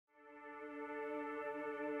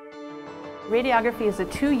Radiography is a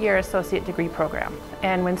 2-year associate degree program,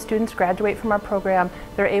 and when students graduate from our program,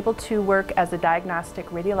 they're able to work as a diagnostic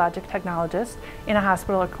radiologic technologist in a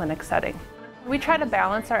hospital or clinic setting. We try to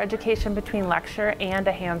balance our education between lecture and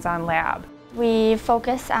a hands-on lab. We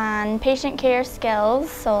focus on patient care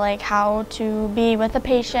skills, so like how to be with a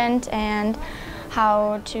patient and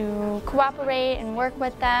how to cooperate and work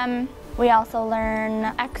with them. We also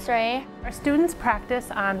learn X-ray. Our students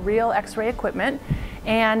practice on real X-ray equipment,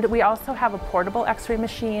 and we also have a portable X-ray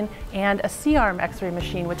machine and a C-arm X-ray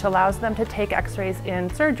machine, which allows them to take X-rays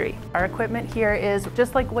in surgery. Our equipment here is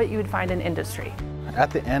just like what you would find in industry. At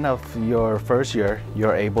the end of your first year,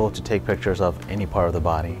 you're able to take pictures of any part of the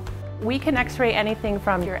body. We can X-ray anything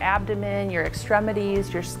from your abdomen, your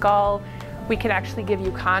extremities, your skull. We can actually give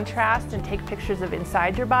you contrast and take pictures of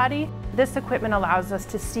inside your body. This equipment allows us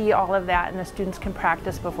to see all of that, and the students can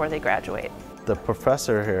practice before they graduate. The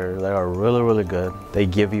professor here, they are really good. They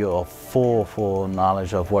give you a full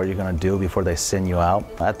knowledge of what you're going to do before they send you out.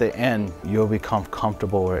 At the end, you'll become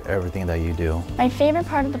comfortable with everything that you do. My favorite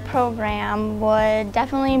part of the program would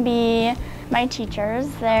definitely be my teachers.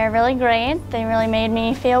 They're really great. They really made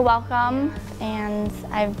me feel welcome, and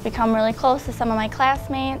I've become really close to some of my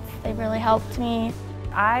classmates. They've really helped me.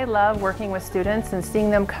 I love working with students and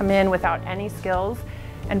seeing them come in without any skills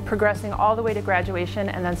and progressing all the way to graduation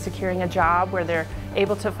and then securing a job where they're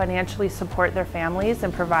able to financially support their families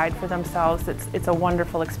and provide for themselves. It's a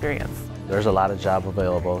wonderful experience. There's a lot of job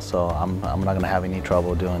available, so I'm not going to have any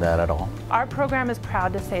trouble doing that at all. Our program is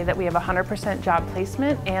proud to say that we have 100% job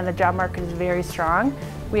placement, and the job market is very strong.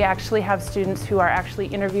 We actually have students who are actually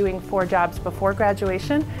interviewing for jobs before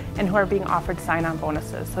graduation and who are being offered sign-on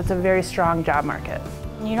bonuses, so it's a very strong job market.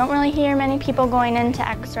 You don't really hear many people going into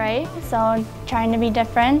X-ray, so trying to be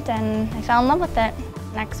different, and I fell in love with it.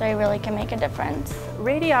 X-ray really can make a difference.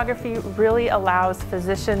 Radiography really allows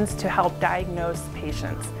physicians to help diagnose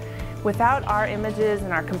patients. Without our images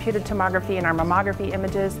and our computed tomography and our mammography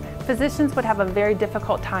images, physicians would have a very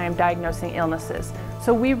difficult time diagnosing illnesses.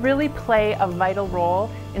 So we really play a vital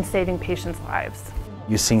role in saving patients' lives.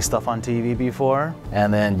 You've seen stuff on TV before,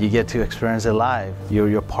 and then you get to experience it live.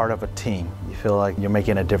 You're part of a team. You feel like you're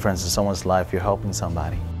making a difference in someone's life, you're helping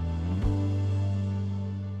somebody.